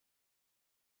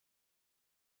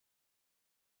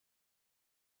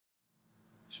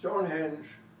Stonehenge,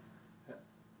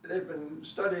 they've been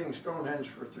studying Stonehenge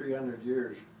for 300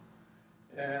 years,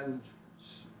 and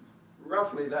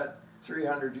roughly that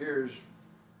 300 years,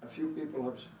 a few people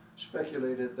have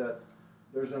speculated that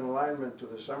there's an alignment to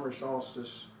the summer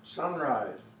solstice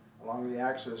sunrise along the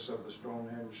axis of the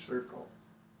Stonehenge circle.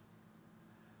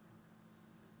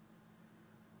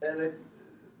 And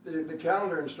the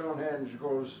calendar in Stonehenge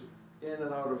goes in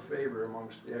and out of favor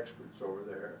amongst the experts over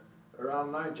there.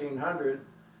 Around 1900,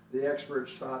 the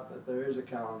experts thought that there is a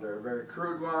calendar, a very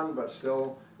crude one, but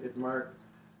still it marked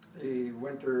the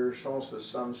winter solstice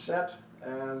sunset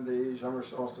and the summer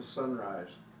solstice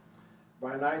sunrise.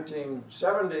 By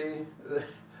 1970, the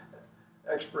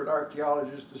expert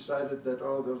archaeologists decided that,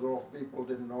 oh, those old people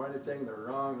didn't know anything, they're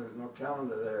wrong, there's no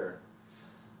calendar there.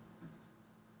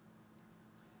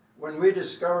 When we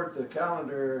discovered the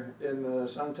calendar in the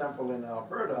Sun Temple in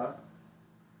Alberta,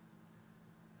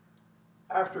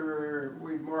 after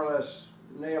we'd more or less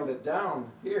nailed it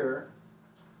down here,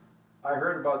 I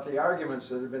heard about the arguments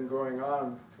that had been going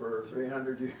on for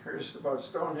 300 years about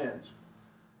Stonehenge.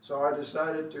 So I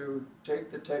decided to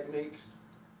take the techniques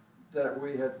that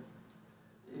we had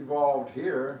evolved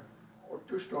here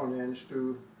to Stonehenge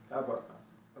to have a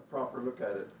proper look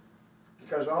at it.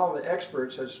 Because all the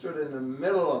experts had stood in the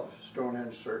middle of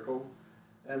Stonehenge circle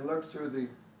and looked through the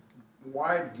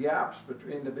wide gaps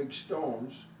between the big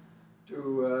stones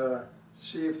to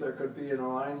see if there could be an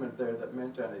alignment there that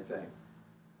meant anything.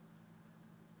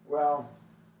 Well,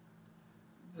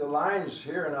 the lines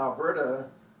here in Alberta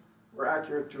were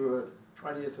accurate to a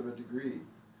 20th of a degree.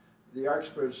 The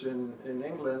experts in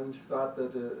England thought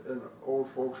that old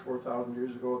folks 4,000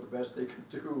 years ago, the best they could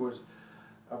do was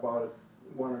about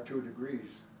 1 or 2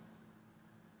 degrees.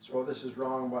 So this is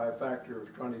wrong by a factor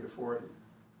of 20 to 40.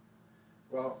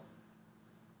 Well,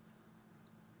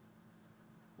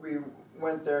 we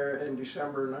went there in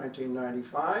December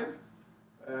 1995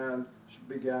 and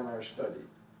began our study.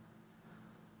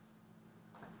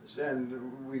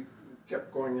 And we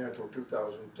kept going there until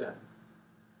 2010.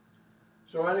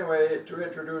 So anyway, to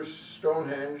introduce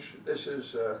Stonehenge, this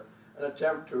is an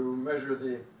attempt to measure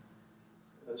the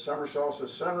summer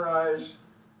solstice sunrise,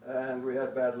 and we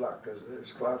had bad luck because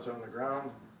there's clouds on the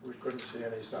ground. We couldn't see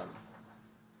any sun.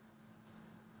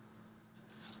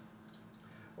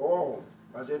 Oh,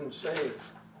 I didn't say.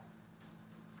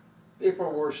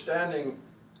 People were standing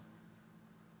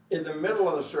in the middle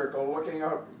of the circle looking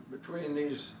out between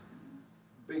these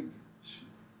big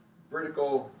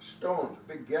vertical stones,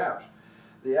 big gaps.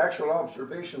 The actual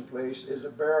observation place is a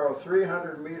barrow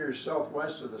 300 meters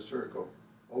southwest of the circle,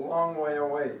 a long way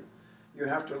away. You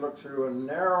have to look through a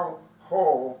narrow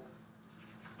hole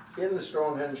in the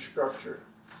Stonehenge structure.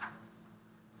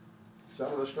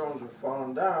 Some of the stones have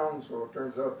fallen down, so it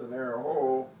turns out the narrow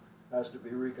hole has to be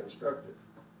reconstructed.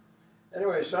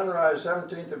 Anyway, sunrise,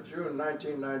 17th of June,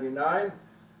 1999.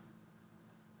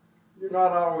 You're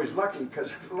not always lucky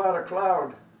because there's a lot of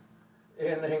cloud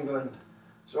in England.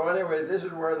 So anyway, this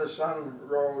is where the sun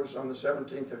rose on the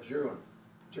 17th of June.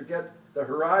 To get the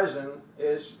horizon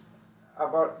is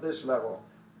about this level.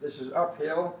 This is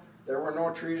uphill. There were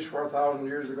no trees 4,000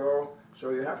 years ago,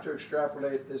 so you have to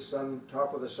extrapolate this sun,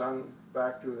 top of the sun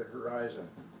back to the horizon.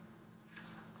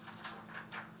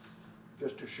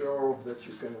 Just to show that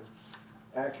you can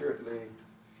accurately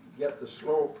get the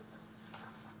slope.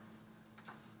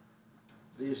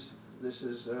 This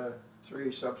is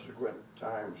 3 subsequent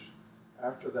times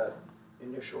after that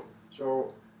initial.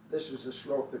 So this is the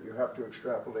slope that you have to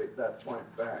extrapolate that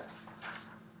point back.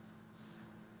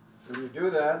 When you do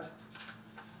that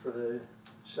for the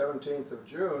 17th of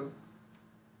June,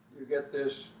 you get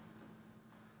this.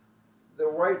 The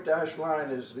white dashed line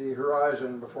is the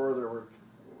horizon before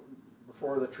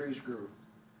the trees grew.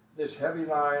 This heavy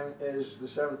line is the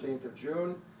 17th of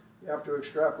June. You have to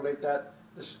extrapolate that.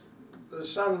 The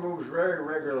sun moves very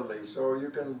regularly, so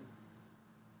you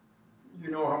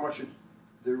know how much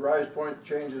the rise point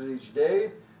changes each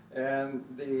day, and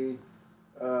the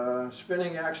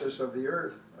spinning axis of the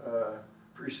Earth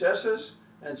precesses,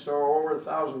 and so over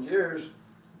 1,000 years,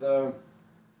 the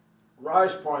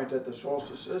rise point at the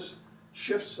solstices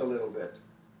shifts a little bit.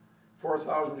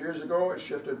 4,000 years ago, it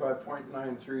shifted by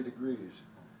 0.93 degrees.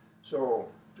 So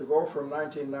to go from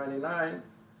 1999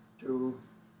 to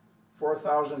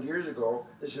 4,000 years ago,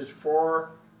 this is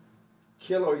 4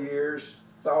 kilo years,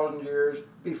 1,000 years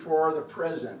before the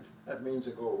present. That means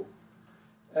ago.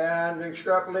 And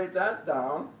extrapolate that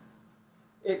down,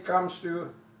 it comes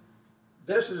to,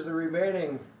 this is the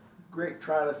remaining Great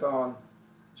Trilithon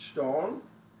stone.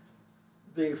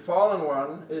 The fallen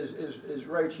one is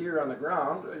right here on the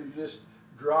ground. You just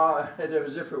draw it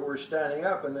as if it were standing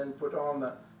up and then put on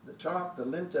the top, the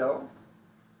lintel.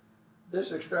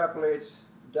 This extrapolates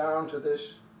down to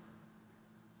this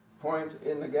point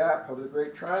in the gap of the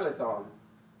Great Trilithon.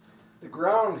 The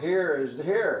ground here is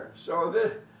here, so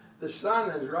the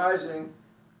sun is rising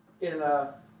in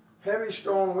a heavy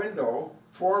stone window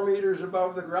 4 meters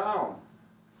above the ground.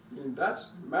 I mean,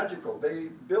 that's magical. They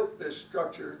built this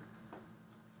structure.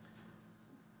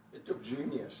 It took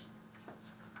genius.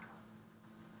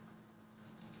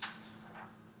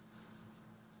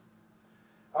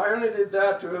 I only did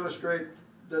that to illustrate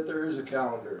that there is a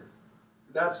calendar.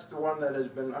 That's the one that has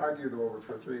been argued over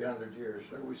for 300 years.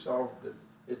 And we solved it.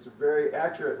 It's a very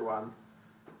accurate one.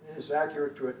 And it's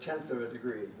accurate to 1/10 of a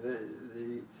degree.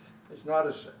 It's not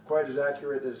quite as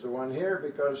accurate as the one here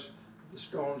because the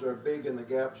stones are big and the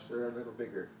gaps are a little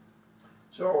bigger.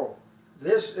 So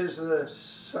this is the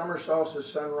summer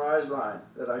solstice sunrise line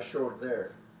that I showed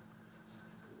there.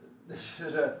 This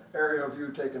is an aerial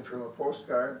view taken from a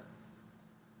postcard.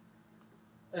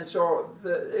 And so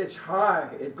it's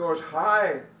high. It goes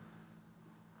high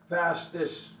past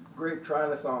this Great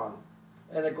Trilithon.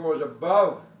 And it goes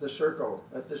above the circle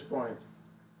at this point.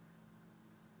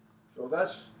 So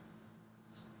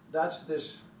that's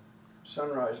this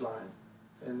sunrise line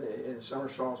in summer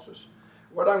solstice.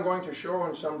 What I'm going to show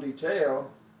in some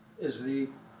detail is the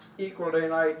equal day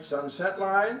night sunset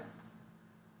line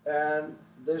and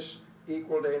this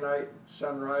equal day night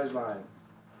sunrise line.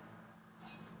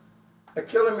 A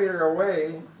kilometer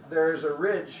away, there's a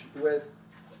ridge with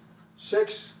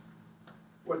 6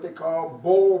 what they call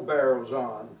bowl barrows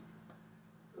on.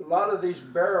 A lot of these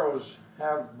barrows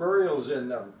have burials in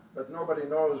them, but nobody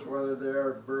knows whether there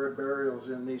are burials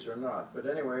in these or not. But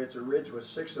anyway, it's a ridge with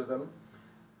 6 of them,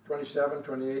 27,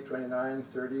 28, 29,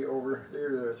 30, over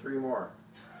here there are 3 more.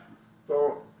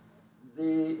 So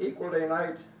the equal day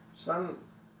night sunrise,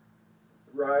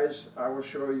 I will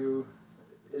show you,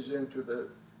 is into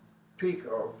the peak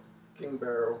of King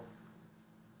Barrow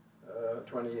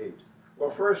 28. Well,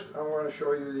 first I'm going to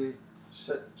show you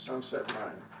the sunset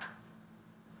line.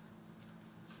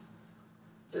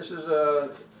 This is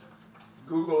a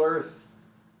Google Earth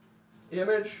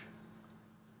image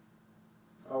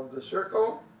of the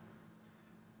circle,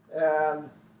 and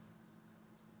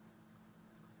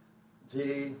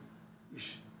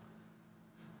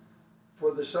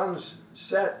for the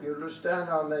sunset, you stand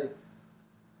on the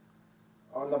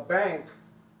bank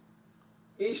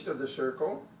east of the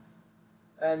circle,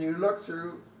 and you look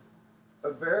through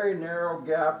a very narrow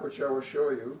gap, which I will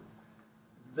show you.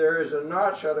 There is a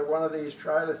notch out of one of these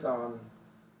trilithon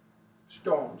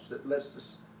stones that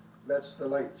lets the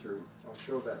light through. I'll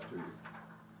show that to you.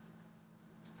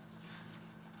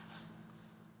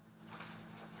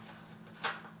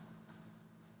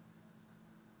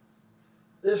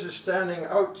 This is standing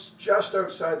out just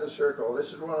outside the circle.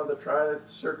 This is one of the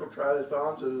circle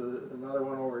trilithons. There's another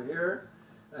one over here,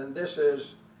 and this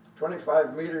is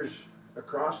 25 meters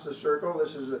across the circle.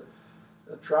 This is a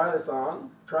trilithon.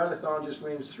 Trilithon just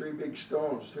means 3 big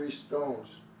stones, 3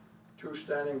 stones, 2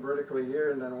 standing vertically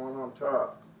here and then 1 on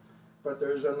top. But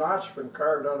there's a notch been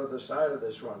carved out of the side of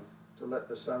this one to let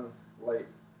the sun light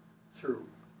through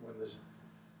when the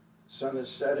sun is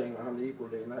setting on the equal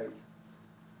day night.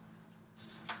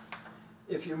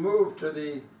 If you move to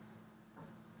the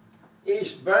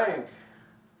east bank,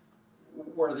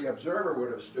 where the observer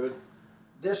would have stood,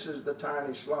 this is the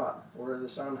tiny slot where the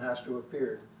sun has to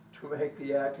appear to make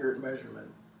the accurate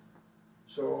measurement.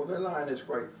 So the line is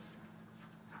quite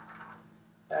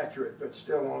accurate, but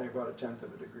still only about 1/10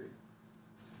 of a degree.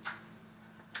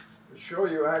 To show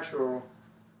you actual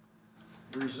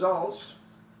results,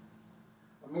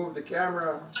 I'll move the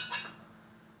camera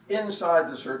inside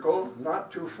the circle,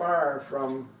 not too far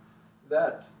from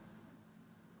that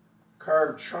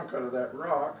carved chunk out of that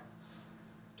rock,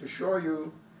 to show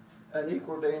you an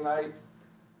equal day night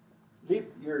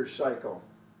leap year cycle.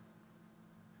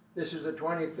 This is the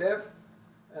 25th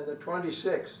and the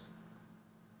 26th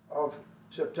of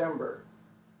September.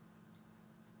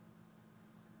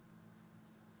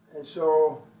 And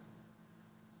so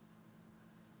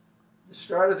the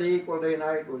start of the equal day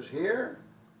night was here,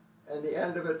 and the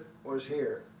end of it was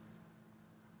here,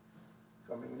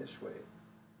 coming this way.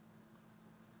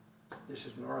 This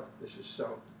is north, this is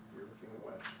south, if you're looking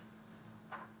west.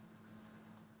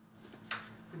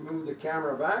 Move the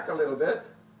camera back a little bit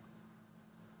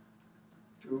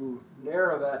to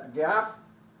narrow that gap.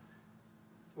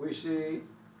 We see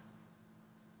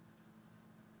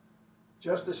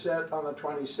just the set on the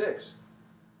 26th.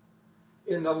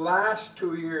 In the last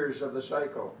 2 years of the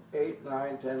cycle, 8,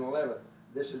 9, 10, 11,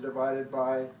 this is divided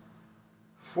by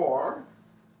 4,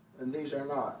 and these are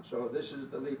not. So this is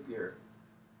the leap year.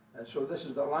 And so this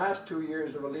is the last 2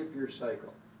 years of a leap year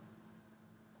cycle.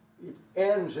 It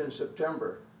ends in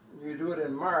September. You do it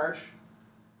in March,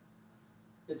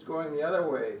 it's going the other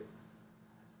way.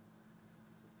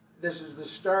 This is the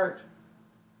start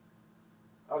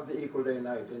of the equal day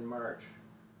night in March.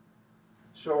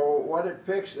 So what it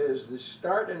picks is the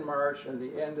start in March and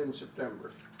the end in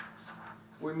September.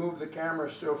 We move the camera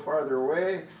still farther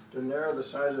away to narrow the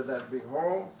size of that big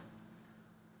hole.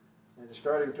 And it's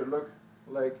starting to look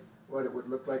like what it would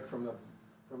look like from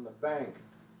the bank.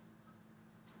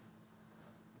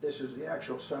 This is the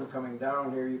actual sun coming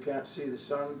down here. You can't see the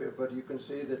sun, but you can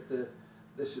see that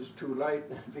this is too light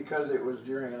because it was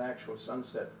during an actual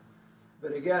sunset.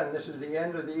 But again, this is the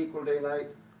end of the equal day night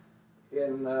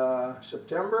in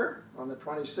September on the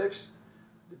 26th,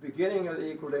 the beginning of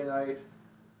the equal day night,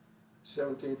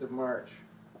 17th of March.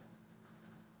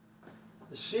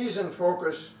 The season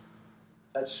focus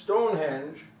at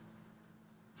Stonehenge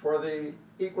for the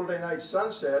equal day night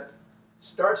sunset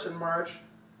starts in March,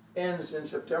 ends in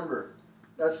September.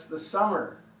 That's the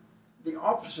summer, the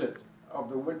opposite of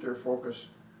the winter focus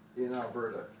in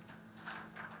Alberta.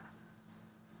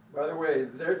 By the way,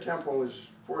 their temple is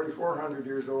 4,400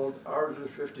 years old, ours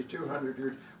is 5,200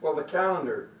 years. Well, the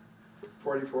calendar,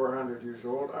 4,400 years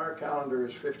old. Our calendar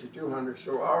is 5,200,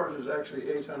 so ours is actually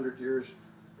 800 years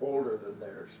older than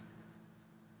theirs.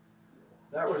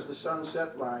 That was the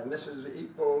sunset line. This is the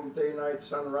equal day-night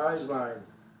sunrise line.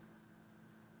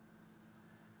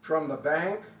 From the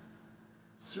bank,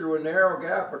 through a narrow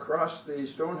gap across the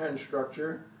Stonehenge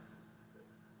structure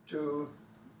to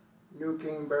New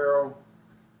King Barrow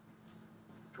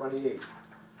 28.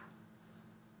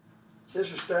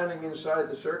 This is standing inside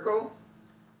the circle,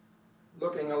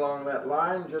 looking along that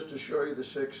line just to show you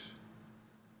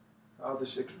how the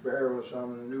six barrows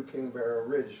on New King Barrow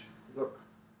Ridge look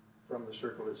from the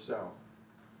circle itself.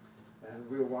 And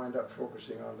we'll wind up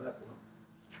focusing on that one.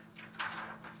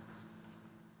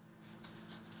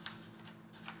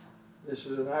 This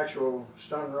is an actual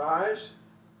sunrise.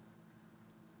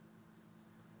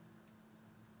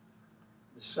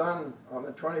 The sun on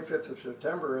the 25th of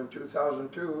September in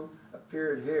 2002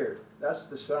 appeared here. That's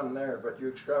the sun there, but you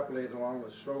extrapolate along the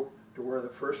slope to where the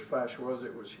first flash was,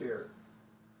 it was here.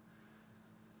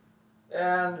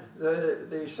 And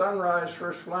the sunrise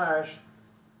first flash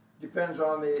depends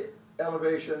on the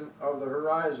elevation of the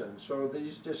horizon. So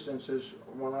these distances,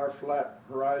 on our flat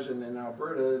horizon in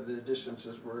Alberta, the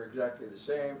distances were exactly the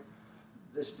same.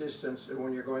 This distance,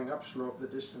 when you're going upslope, the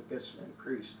distance gets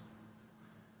increased.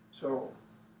 So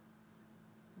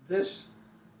this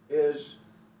is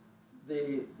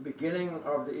the beginning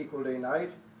of the equal day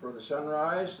night for the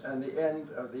sunrise and the end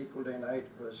of the equal day night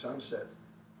for the sunset.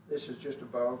 This is just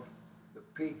above the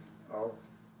peak of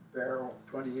Barrow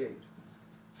 28.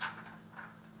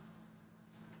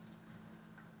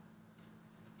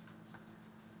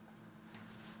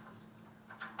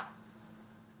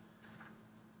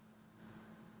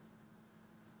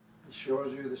 It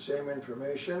shows you the same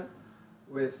information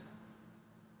with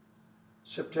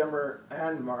September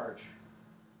and March.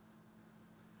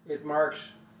 It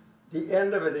marks the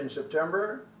end of it in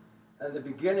September and the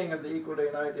beginning of the equal day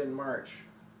night in March.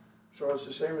 So it's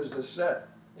the same as the set.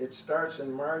 It starts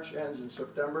in March, ends in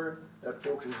September. That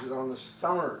focuses on the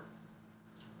summer.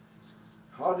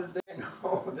 How did they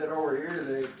know that over here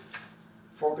they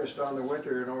focused on the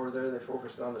winter and over there they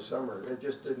focused on the summer? They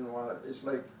just didn't want to. It's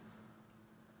like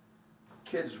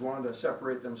kids want to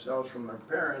separate themselves from their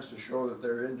parents to show that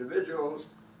they're individuals,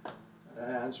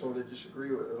 and so they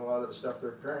disagree with a lot of the stuff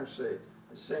their parents say.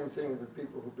 The same thing with the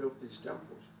people who built these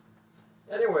temples.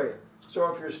 Anyway,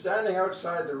 so if you're standing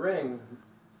outside the ring,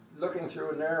 looking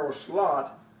through a narrow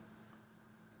slot,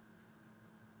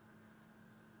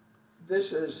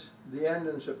 this is the end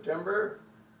in September,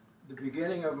 the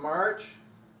beginning of March.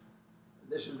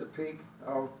 This is the peak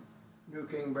of New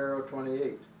King Barrow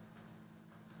 28.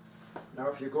 Now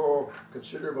if you go a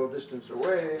considerable distance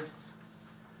away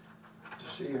to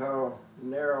see how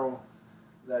narrow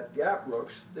that gap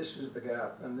looks, this is the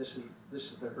gap and this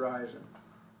is the horizon.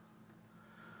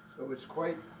 So it's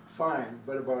quite fine,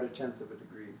 but about 1/10 of a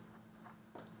degree.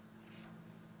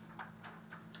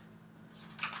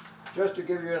 Just to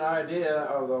give you an idea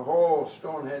of the whole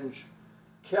Stonehenge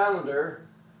calendar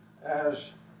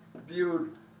as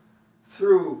viewed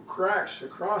through cracks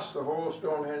across the whole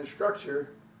Stonehenge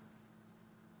structure,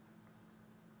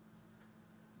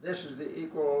 this is the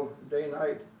equal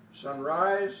day-night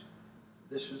sunrise.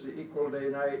 This is the equal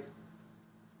day-night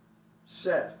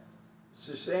set. It's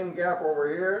the same gap over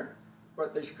here,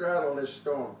 but they straddle this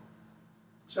stone.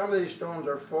 Some of these stones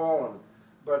are fallen,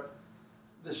 but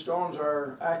the stones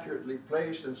are accurately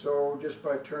placed, and so just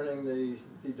by turning the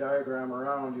diagram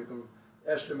around, you can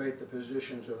estimate the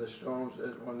positions of the stones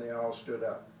as when they all stood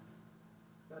up.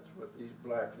 That's what these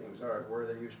black things are, where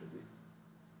they used to be.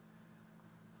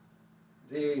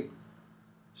 The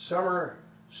summer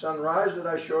sunrise that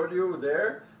I showed you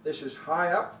there, this is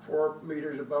high up, 4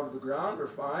 meters above the ground, or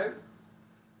 5.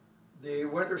 The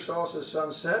winter solstice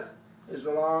sunset is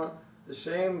along the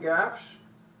same gaps.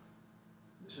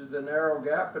 This is the narrow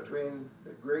gap between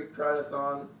the Great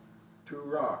Trilithon 2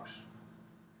 rocks.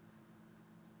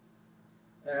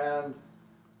 And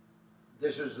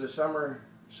this is the summer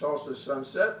solstice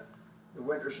sunset, the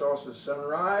winter solstice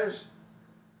sunrise,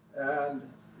 and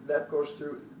that goes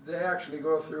through, they actually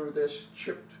go through this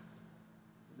chipped,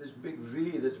 this big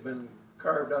V that's been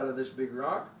carved out of this big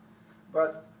rock.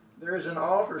 But there is an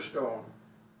altar stone.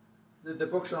 The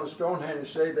books on Stonehenge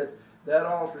say that that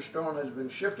altar stone has been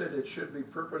shifted. It should be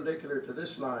perpendicular to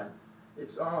this line.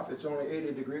 It's off. It's only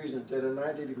 80 degrees instead of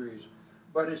 90 degrees.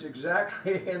 But it's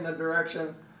exactly in the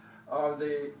direction of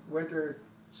the winter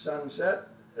sunset,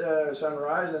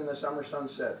 sunrise and the summer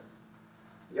sunset.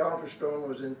 The altar stone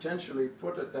was intentionally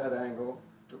put at that angle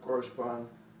to correspond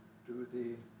to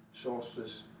the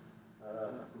solstice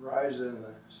rise in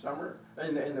the summer,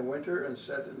 in the winter, and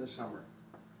set in the summer.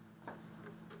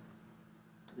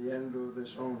 The end of the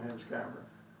Stonehenge calendar.